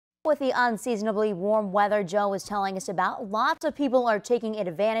With the unseasonably warm weather Joe was telling us about, lots of people are taking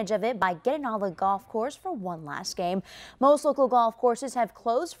advantage of it by getting on the golf course for one last game. Most local golf courses have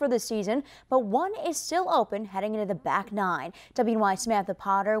closed for the season, but one is still open heading into the back nine. WENY Samantha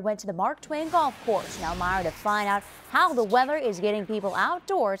Potter went to the Mark Twain Golf Course in Elmira to find out how the weather is getting people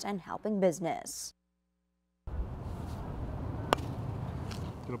outdoors and helping business.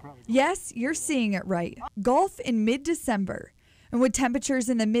 Yes, you're seeing it right. Golf in mid-December. And with temperatures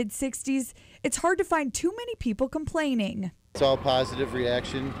in the mid-60s, it's hard to find too many people complaining. It's all positive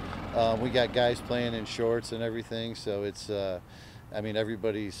reaction. We got guys playing in shorts and everything, so it's, I mean,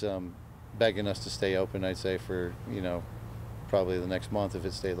 everybody's begging us to stay open, I'd say, for, probably the next month if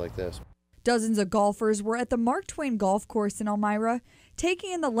it stayed like this. Dozens of golfers were at the Mark Twain Golf Course in Elmira,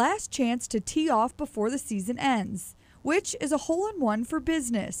 taking in the last chance to tee off before the season ends, which is a hole-in-one for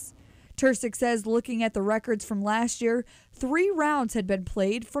business. Tursic says looking at the records from last year, 3 rounds had been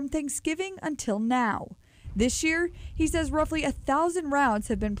played from Thanksgiving until now. This year, he says roughly 1,000 rounds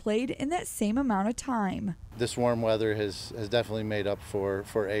have been played in that same amount of time. This warm weather has definitely made up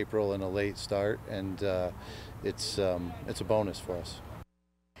for April and a late start, and it's a bonus for us.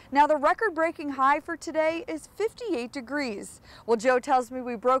 Now the record-breaking high for today is 58 degrees. Well, Joe tells me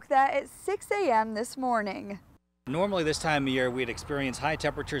we broke that at 6 a.m. this morning. Normally this time of year we'd experience high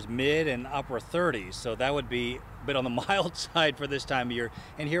temperatures mid and upper 30s, so that would be a bit on the mild side for this time of year,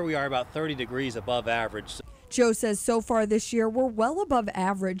 and here we are about 30 degrees above average. Joe says so far this year we're well above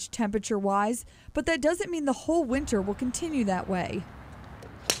average temperature-wise, but that doesn't mean the whole winter will continue that way.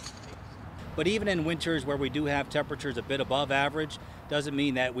 But even in winters where we do have temperatures a bit above average, doesn't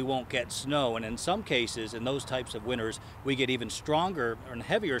mean that we won't get snow. And in some cases, in those types of winters, we get even stronger and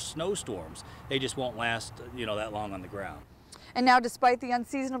heavier snowstorms. They just won't last, that long on the ground. And now, despite the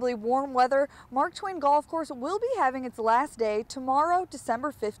unseasonably warm weather, Mark Twain Golf Course will be having its last day tomorrow,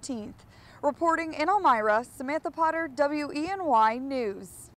 December 15th. Reporting in Elmira, Samantha Potter, WENY News.